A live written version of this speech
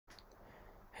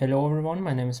Hello everyone,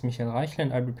 my name is Reichle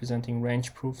and I'll be presenting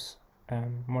range proofs,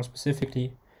 more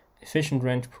specifically efficient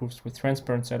range proofs with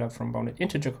transparent setup from bounded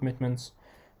integer commitments,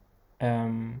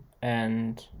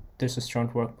 and this is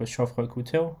joint work with Geoffroy,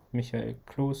 Couteau,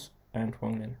 Klooß, and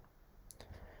Huang.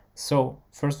 So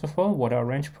first of all, what are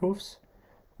range proofs?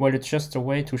 Well, it's just a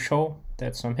way to show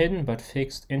that some hidden but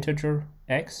fixed integer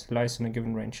x lies in a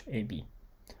given range AB.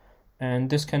 And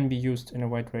this can be used in a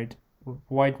wide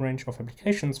range of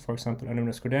applications, for example,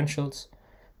 anonymous credentials,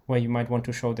 where you might want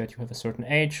to show that you have a certain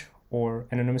age, or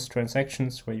anonymous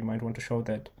transactions, where you might want to show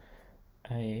that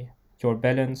your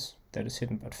balance that is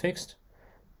hidden but fixed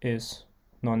is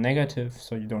non-negative,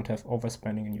 so you don't have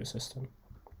overspending in your system.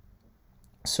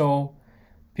 So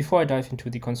before I dive into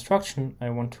the construction,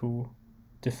 I want to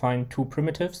define two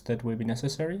primitives that will be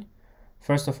necessary.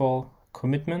 First of all,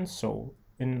 commitments. So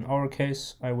in our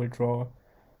case, I will draw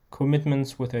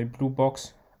commitments with a blue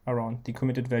box around the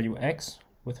committed value x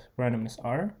with randomness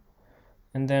r.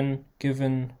 And then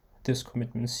given this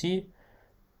commitment C,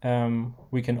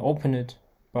 we can open it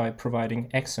by providing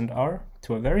x and r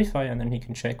to a verifier, and then he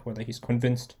can check whether he's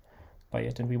convinced by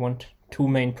it. And we want two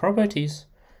main properties.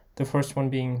 The first one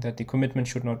being that the commitment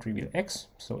should not reveal x,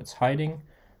 so it's hiding.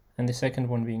 And the second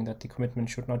one being that the commitment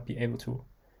should not be able to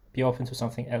be open to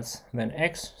something else than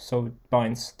x, so it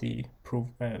binds the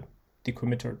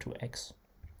committer to x.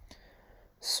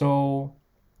 So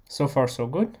far so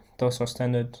good. Those are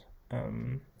standard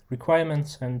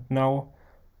requirements, and now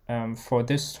for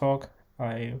this talk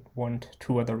I want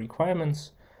two other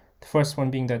requirements. The first one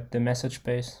being that the message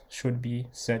base should be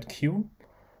ZQ.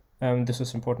 This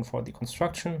is important for the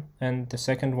construction. And the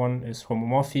second one is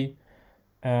homomorphy.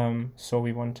 So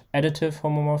we want additive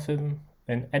homomorphism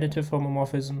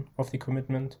of the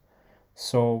commitment.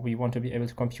 So we want to be able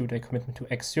to compute a commitment to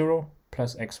x0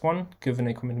 plus x1 given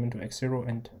a commitment to x0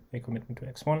 and a commitment to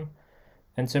x1.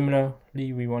 And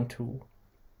similarly, we want to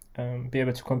be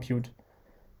able to compute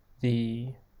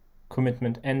the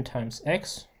commitment n times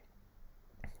x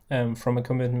from a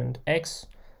commitment x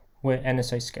where n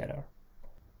is a scalar.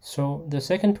 So the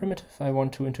second primitive I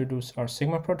want to introduce are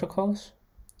sigma protocols.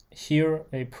 Here,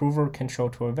 a prover can show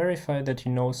to a verifier that he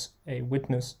knows a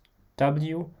witness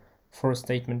W for a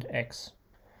statement X.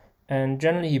 And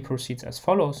generally he proceeds as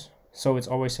follows. So it's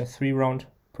always a 3-round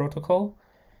protocol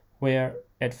where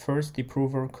at first the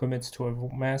prover commits to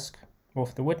a mask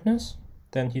of the witness,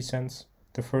 then he sends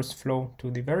the first flow to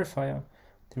the verifier.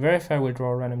 The verifier will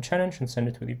draw a random challenge and send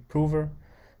it to the prover,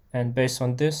 and based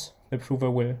on this the prover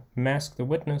will mask the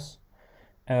witness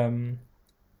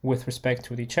with respect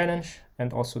to the challenge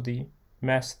and also the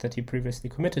mask that he previously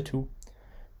committed to,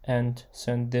 and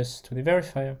send this to the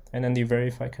verifier, and then the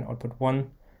verifier can output 1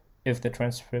 if the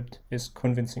transcript is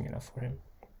convincing enough for him.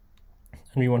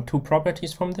 And we want two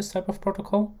properties from this type of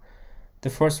protocol.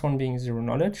 The first one being zero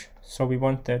knowledge, so we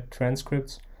want that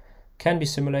transcripts can be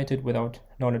simulated without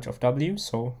knowledge of W,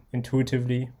 so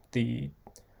intuitively the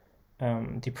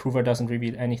prover doesn't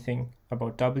reveal anything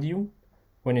about W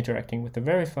when interacting with the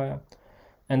verifier.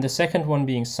 And the second one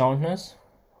being soundness,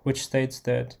 which states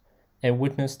that a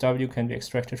witness W can be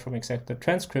extracted from exacted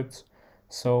transcripts.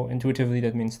 So intuitively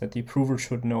that means that the prover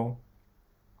should know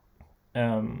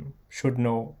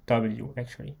W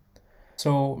actually.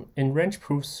 So in range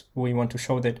proofs we want to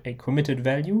show that a committed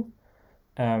value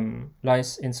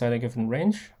lies inside a given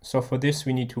range. So for this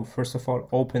we need to first of all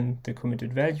open the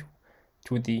committed value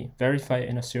to the verifier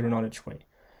in a zero knowledge way.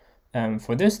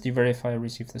 For this the verifier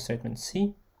receives the statement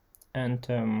C, and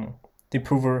the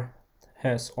prover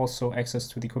has also access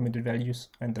to the committed values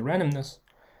and the randomness.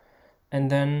 And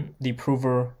then the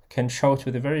prover can show to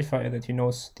the verifier that he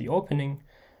knows the opening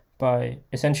by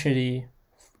essentially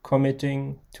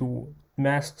committing to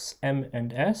masks M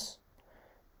and S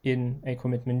in a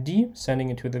commitment D, sending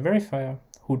it to the verifier,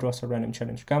 who draws a random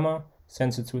challenge gamma,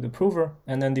 sends it to the prover,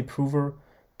 and then the prover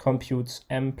computes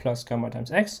M plus gamma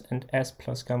times X and S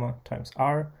plus gamma times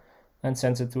R, and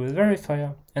sends it to the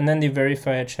verifier, and then the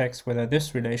verifier checks whether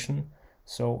this relation,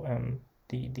 so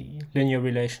the linear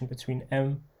relation between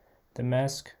M, the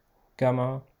mask,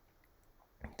 gamma,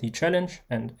 the challenge,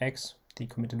 and X, the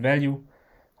committed value,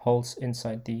 holds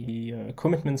inside the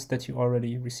commitments that you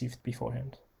already received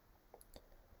beforehand.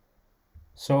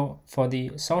 So for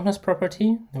the soundness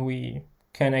property, we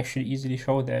can actually easily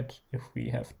show that if we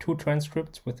have two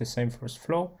transcripts with the same first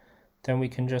flow, then we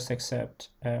can just extract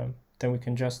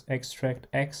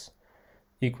x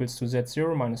equals to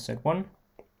z0 minus z1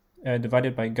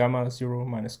 divided by gamma 0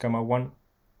 minus gamma 1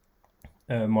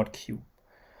 mod q.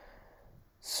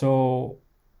 So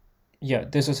yeah,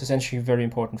 this is essentially very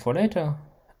important for later.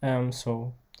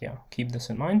 So yeah, keep this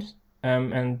in mind.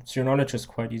 And zero knowledge is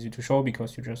quite easy to show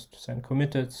because you just send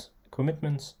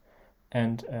commitments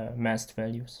and masked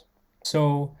values.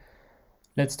 So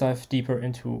let's dive deeper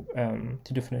into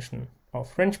the definition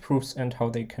of range proofs and how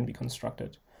they can be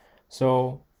constructed.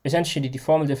 So essentially, the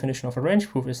formal definition of a range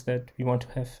proof is that we want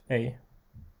to have a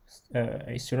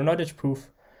zero knowledge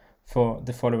proof for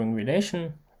the following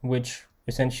relation, which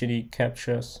essentially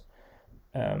captures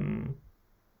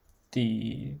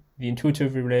the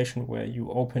intuitive relation where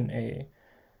you open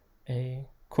a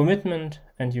commitment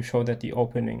and you show that the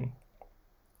opening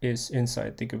is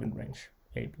inside the given range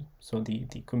AB. So the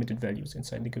committed value is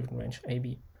inside the given range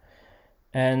AB.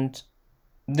 And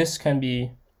this can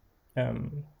be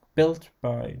built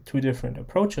by two different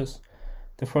approaches.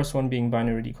 The first one being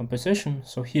binary decomposition.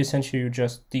 So here essentially you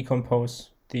just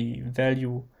decompose the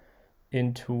value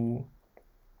into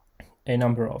a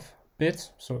number of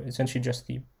bits. So essentially just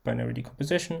the binary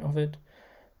decomposition of it.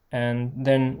 And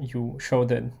then you show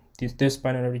that this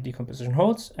binary decomposition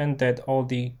holds and that all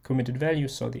the committed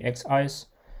values, so the xi's,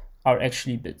 are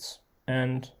actually bits.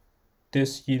 And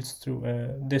this leads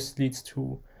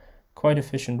to quite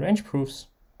efficient range proofs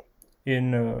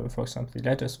in, for example, the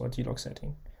lattice or D-log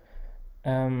setting.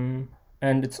 And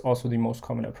it's also the most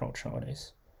common approach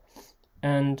nowadays.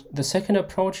 And the second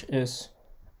approach is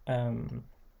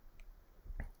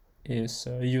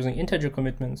using integer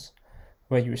commitments,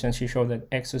 where you essentially show that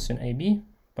x is in AB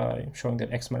by showing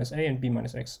that x minus a and b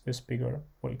minus x is bigger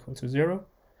or equal to 0.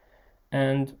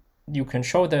 And you can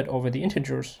show that over the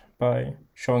integers by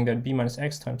showing that b minus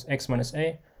x times x minus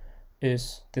a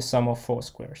is the sum of 4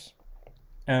 squares.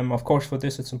 Of course, for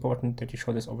this, it's important that you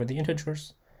show this over the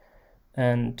integers.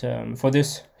 And for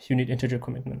this, you need integer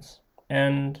commitments.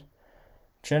 And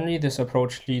generally, this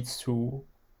approach leads to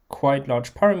quite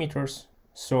large parameters,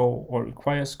 or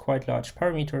requires quite large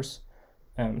parameters,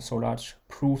 so large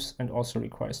proofs, and also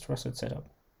requires trusted setup,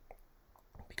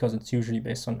 because it's usually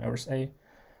based on RSA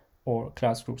or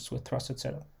class groups with trusted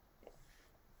setup.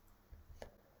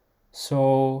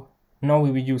 So now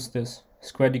we will use this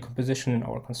square decomposition in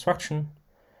our construction,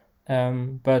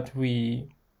 but we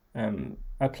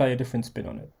apply a different spin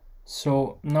on it.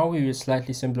 So now we will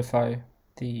slightly simplify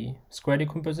the square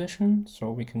decomposition,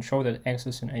 so we can show that x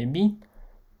is in AB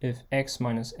if x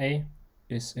minus a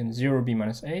is in 0 b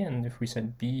minus a, and if we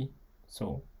set b,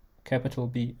 so capital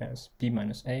B, as b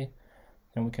minus a,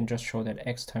 then we can just show that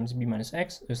x times b minus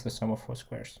x is the sum of 4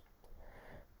 squares,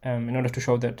 in order to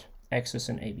show that x is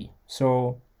in AB.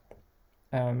 So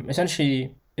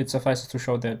essentially it suffices to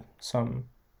show that some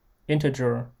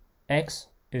integer x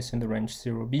is in the range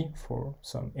 0b for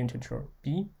some integer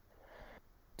b.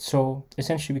 So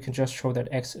essentially we can just show that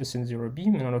x is in 0b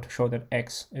in order to show that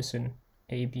x is in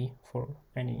AB for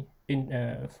any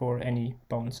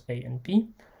bounds a and b.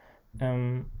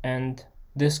 And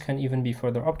this can even be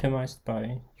further optimized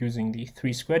by using the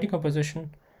 3 square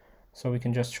decomposition. So we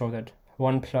can just show that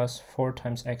 1 plus 4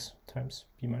 times x times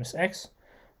b minus x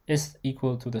is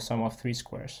equal to the sum of 3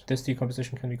 squares. This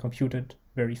decomposition can be computed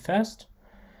very fast,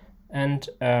 and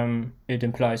it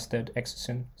implies that x is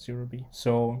in 0b.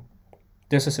 So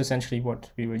this is essentially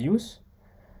what we will use.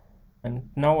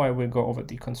 And now I will go over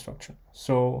the construction.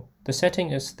 So the setting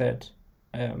is that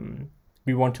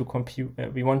we want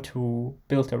to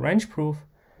build a range proof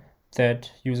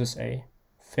that uses a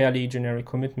fairly generic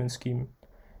commitment scheme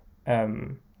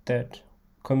that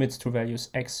commits to values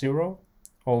x0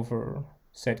 over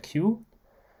zq.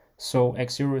 So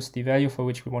x0 is the value for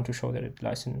which we want to show that it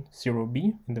lies in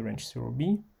 0b, in the range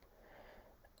 0b.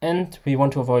 And we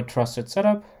want to avoid trusted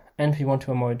setup, and we want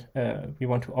to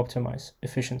optimize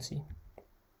efficiency.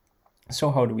 So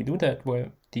how do we do that?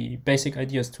 Well, the basic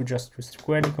idea is to just use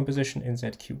square decomposition in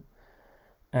ZQ.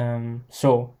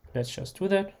 So let's just do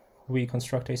that. We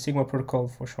construct a Sigma protocol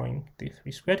for showing the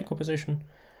 3 square decomposition.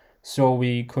 So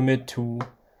we commit to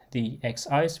the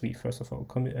xi's. We first of all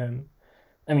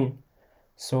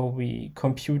so we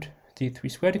compute the 3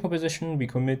 square decomposition. We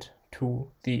commit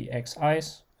to the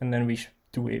xi's, and then we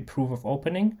do a proof of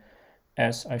opening,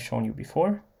 as I've shown you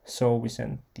before. So we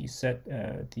send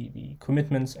the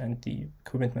commitments and the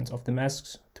commitments of the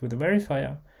masks to the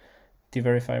verifier. The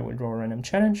verifier will draw a random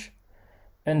challenge,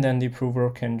 and then the prover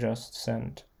can just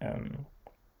send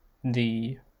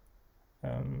the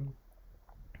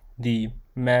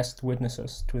masked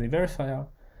witnesses to the verifier,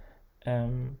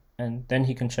 and then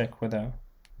he can check whether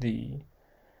the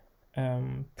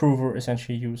prover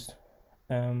essentially used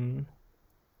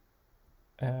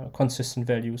consistent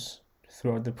values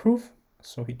throughout the proof.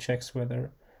 So he checks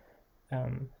whether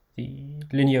the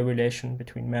linear relation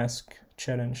between mask,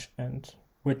 challenge, and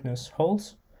witness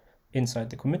holds inside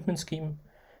the commitment scheme.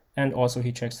 And also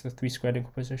he checks the 3 square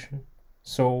decomposition.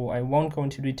 So I won't go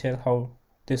into detail how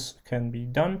this can be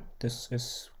done. This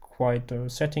is quite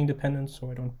setting dependent,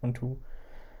 so I don't want to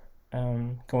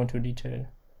go into detail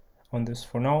on this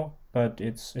for now, but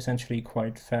it's essentially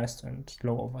quite fast and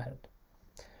low overhead.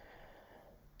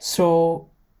 So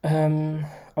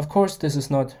of course this is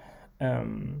not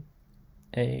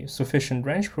a sufficient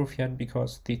range proof yet,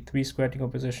 because the 3-squared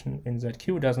decomposition in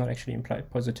ZQ does not actually imply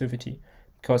positivity,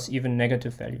 because even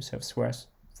negative values have squares,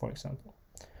 for example.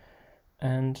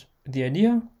 And the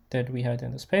idea that we had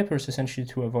in this paper is essentially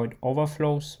to avoid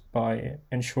overflows by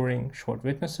ensuring short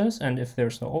witnesses, and if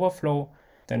there's no overflow,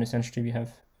 then essentially we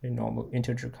have a normal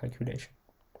integer calculation.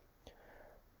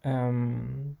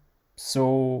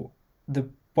 So the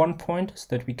one point is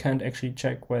that we can't actually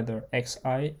check whether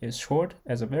xi is short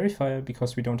as a verifier,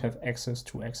 because we don't have access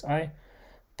to xi,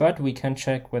 but we can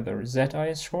check whether zi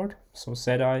is short. So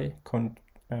zi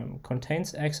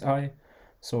contains xi,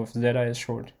 so if zi is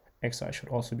short, xi should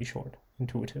also be short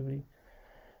intuitively.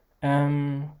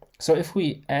 So if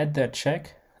we add that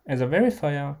check as a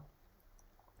verifier,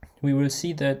 we will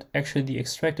see that actually the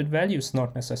extracted value is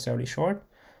not necessarily short,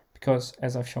 because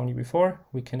as I've shown you before,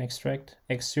 we can extract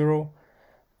x0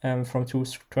 from 2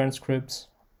 transcripts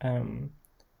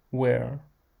where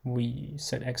we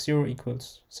set x0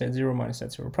 equals z0 minus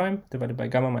z0 prime divided by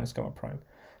gamma minus gamma prime.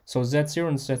 So z0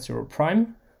 and z0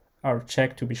 prime are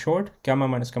checked to be short. Gamma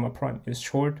minus gamma prime is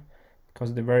short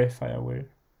because the verifier will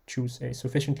choose a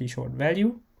sufficiently short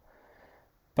value.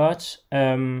 But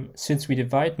since we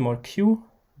divide mod q,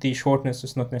 the shortness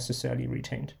is not necessarily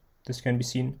retained. This can be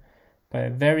seen by a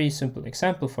very simple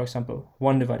example. For example,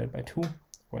 1 divided by 2,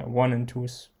 where 1 and 2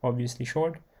 is obviously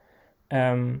short,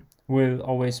 will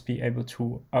always be able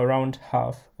to around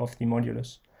half of the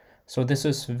modulus. So this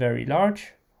is very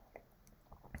large,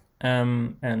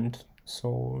 and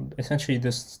so essentially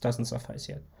this doesn't suffice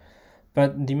yet.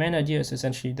 But the main idea is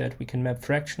essentially that we can map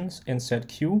fractions in set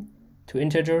q to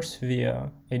integers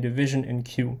via a division in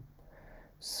q.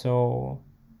 So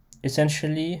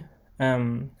essentially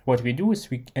what we do is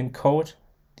we encode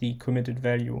the committed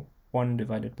value 1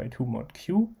 divided by 2 mod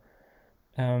q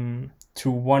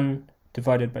to 1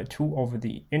 divided by 2 over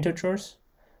the integers,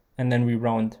 and then we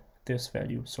round this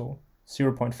value. So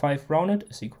 0.5 rounded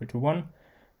is equal to 1,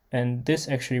 and this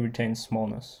actually retains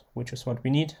smallness, which is what we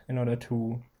need in order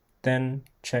to then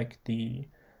check the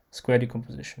square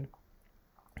decomposition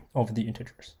of the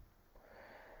integers.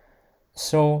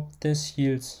 So this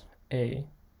yields a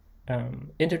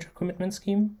integer commitment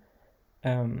scheme.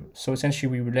 So essentially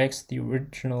we relax the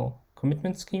original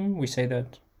commitment scheme. We say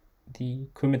that the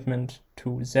commitment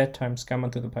to z times gamma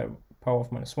to the power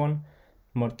of minus 1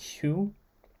 mod q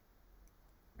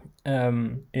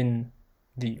in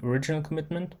the original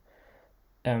commitment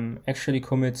actually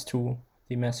commits to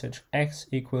the message x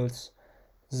equals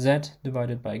z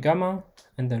divided by gamma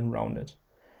and then round it.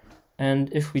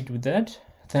 And if we do that,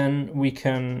 then we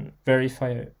can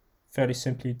verify fairly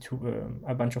simply to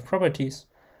a bunch of properties.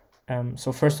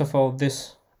 So first of all,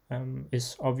 this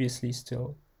is obviously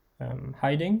still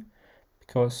hiding,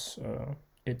 because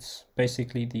it's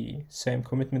basically the same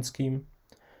commitment scheme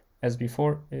as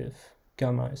before. If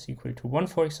gamma is equal to 1,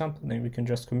 for example, then we can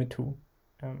just commit to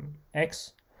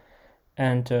x,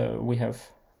 and we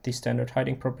have the standard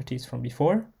hiding properties from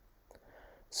before.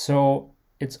 So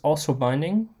it's also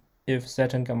binding if z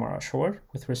and gamma are short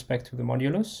with respect to the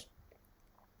modulus.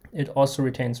 It also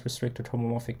retains restricted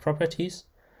homomorphic properties.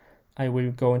 I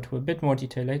will go into a bit more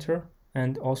detail later,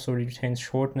 and also retains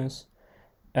shortness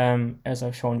as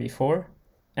I've shown before.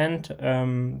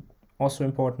 And also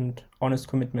important, honest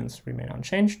commitments remain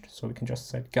unchanged, so we can just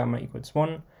set gamma equals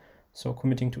 1. So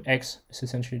committing to x is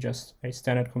essentially just a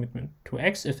standard commitment to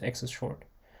x if x is short.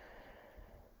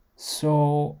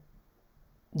 So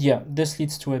yeah, this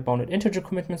leads to a bounded integer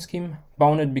commitment scheme.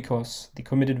 Bounded because the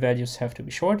committed values have to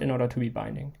be short in order to be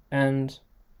binding. And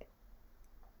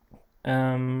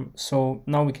so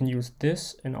now we can use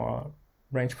this in our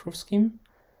range proof scheme.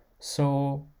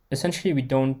 So essentially we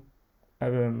don't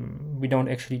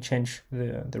actually change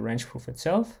the range proof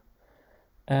itself,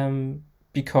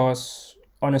 because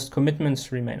honest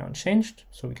commitments remain unchanged,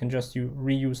 so we can just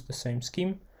reuse the same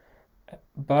scheme.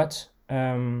 But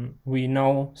we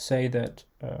now say that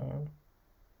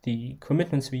the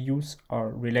commitments we use are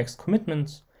relaxed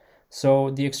commitments,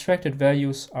 so the extracted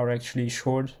values are actually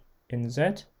short in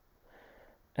Z,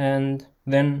 and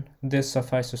then this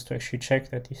suffices to actually check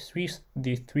that the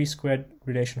 3-squared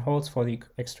relation holds for the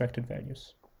extracted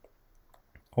values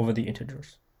over the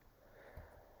integers.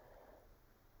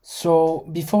 So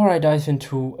before I dive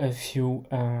into a few,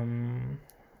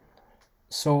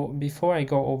 before I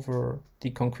go over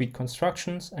the concrete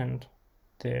constructions and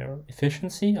their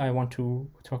efficiency, I want to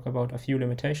talk about a few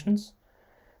limitations.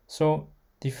 So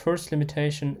the first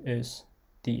limitation is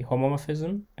the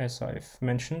homomorphism, as I've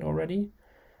mentioned already.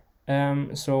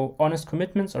 So honest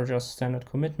commitments are just standard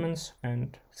commitments,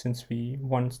 and since we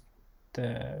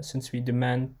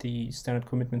demand the standard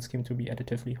commitment scheme to be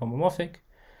additively homomorphic,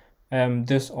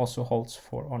 this also holds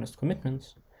for honest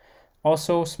commitments.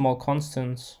 Also, small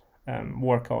constants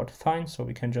work out fine, so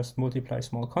we can just multiply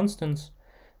small constants,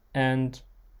 and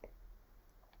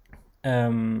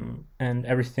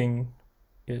everything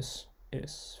is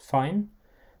fine.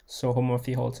 So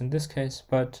homomorphy holds in this case.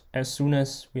 But as soon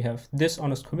as we have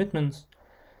dishonest commitments,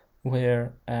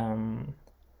 where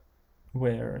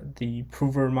the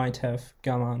prover might have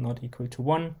gamma not equal to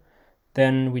 1,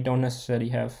 then we don't necessarily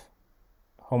have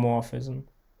homomorphism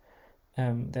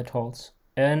that holds.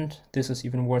 And this is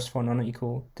even worse for a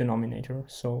non-equal denominator.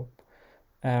 So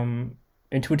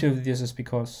intuitively, this is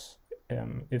because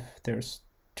if there's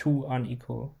two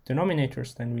unequal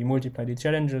denominators, then we multiply the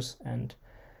challenges, and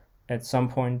at some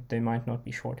point they might not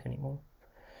be short anymore.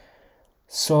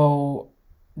 So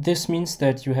this means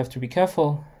that you have to be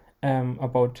careful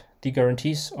about the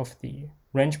guarantees of the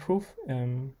range proof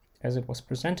as it was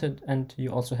presented, and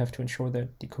you also have to ensure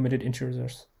that the committed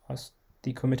integers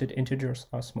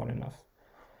are small enough.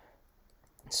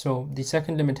 So the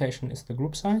second limitation is the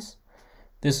group size.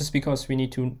 This is because we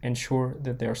need to ensure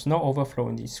that there's no overflow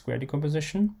in the square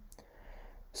decomposition.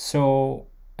 So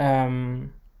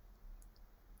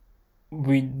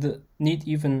we need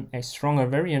even a stronger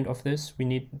variant of this. We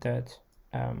need that,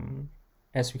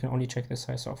 as we can only check the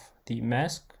size of the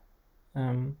mask,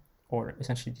 or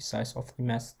essentially the size of the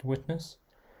masked witness,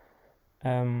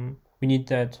 we need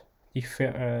that the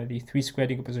 3 square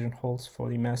decomposition holds for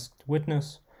the masked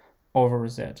witness over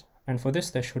Z. And for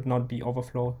this, there should not be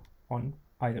overflow on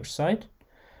either side.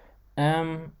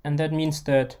 And that means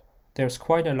that there's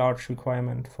quite a large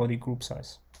requirement for the group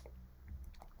size.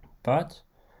 But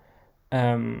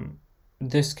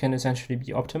this can essentially be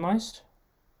optimized.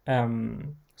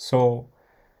 So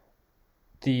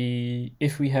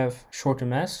if we have shorter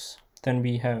masks, then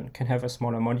we can have a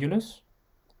smaller modulus,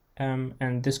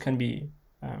 and this can be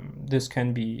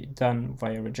done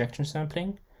via rejection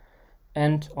sampling,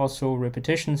 and also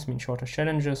repetitions mean shorter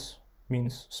challenges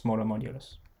means smaller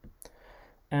modulus.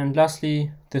 And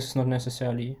lastly, this is not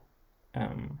necessarily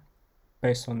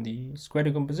based on the square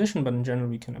decomposition, but in general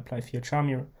we can apply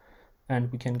Fiat-Shamir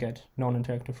and we can get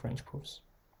non-interactive range proofs.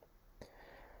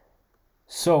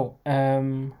 So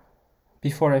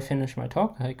before I finish my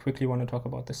talk, I quickly want to talk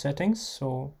about the settings.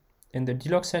 So in the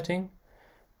D-log setting,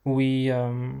 we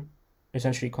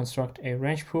essentially construct a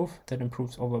range proof that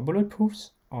improves over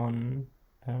bulletproofs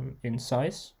in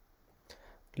size.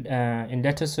 In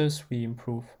lattices, we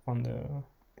improve on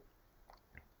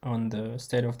the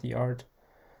state-of-the-art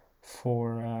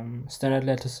for standard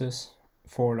lattices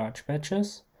for large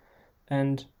batches,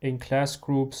 and in class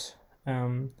groups,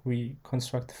 we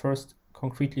construct the first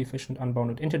concretely efficient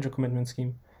unbounded integer commitment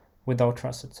scheme without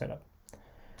trusted setup.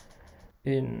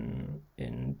 In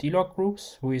D-log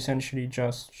groups, we essentially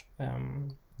just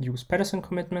use Patterson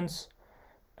commitments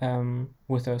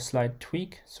with a slight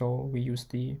tweak. So we use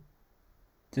the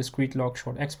discrete log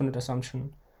short exponent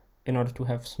assumption in order to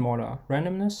have smaller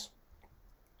randomness,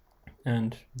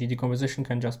 and the decomposition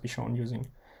can just be shown using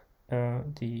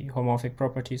the homomorphic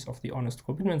properties of the honest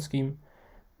commitment scheme,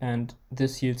 and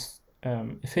this yields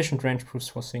efficient range proofs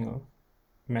for single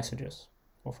messages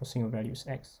or for single values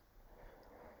x.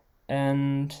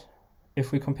 And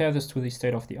if we compare this to the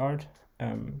state-of-the-art,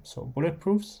 so bullet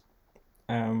proofs,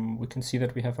 we can see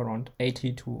that we have around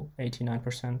 80 to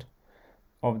 89%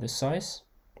 of the size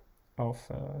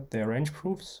of their range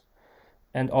proofs.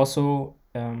 And also,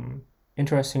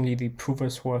 interestingly, the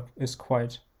prover's work is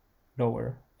quite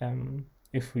lower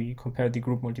if we compare the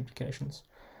group multiplications.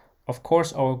 Of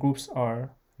course, our groups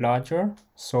are larger,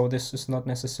 so this is not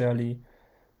necessarily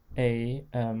a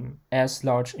as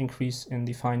large increase in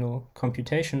the final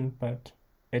computation, but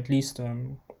at least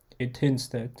it hints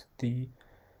that the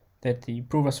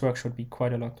prover's work should be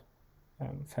quite a lot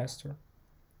faster.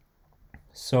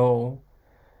 So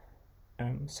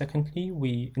secondly,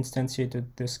 we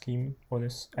instantiated this scheme or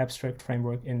this abstract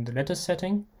framework in the lattice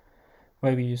setting,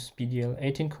 where we use BDL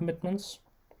 18 commitments.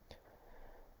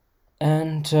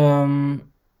 And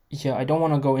yeah, I don't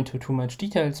want to go into too much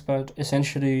details, but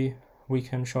essentially we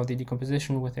can show the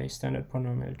decomposition with a standard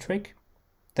polynomial trick.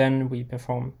 Then we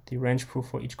perform the range proof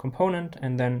for each component,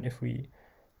 and then if we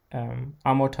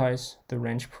amortize the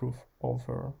range proof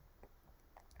over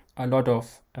a lot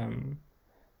of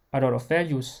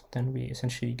values, then we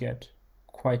essentially get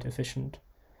quite efficient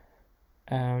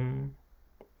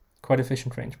quite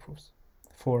efficient range proofs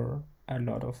for a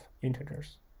lot of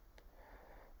integers.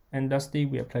 And lastly,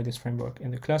 we apply this framework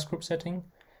in the class group setting,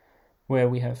 where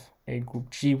we have a group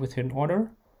G with hidden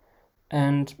order.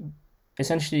 And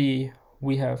essentially,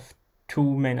 we have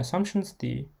two main assumptions,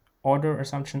 the order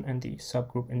assumption and the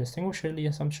subgroup indistinguishability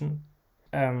assumption.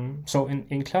 So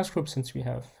in class group, since we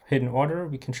have hidden order,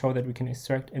 we can show that we can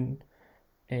extract in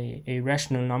a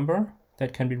rational number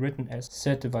that can be written as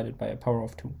z divided by a power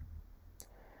of 2.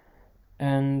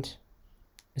 And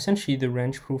essentially, the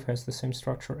range proof has the same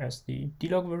structure as the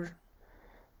D-log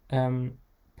version,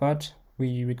 but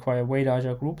we require way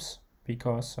larger groups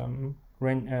because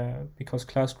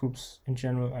class groups in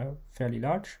general are fairly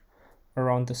large,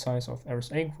 around the size of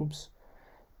RSA groups.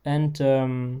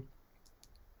 And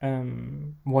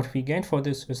what we gain for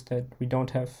this is that we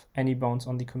don't have any bounds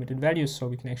on the committed values, so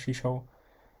we can actually show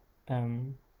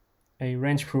a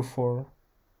range proof for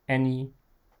any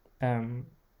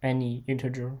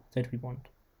integer that we want.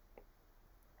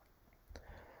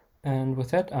 And with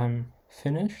that, I'm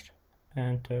finished,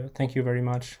 and thank you very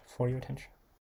much for your attention.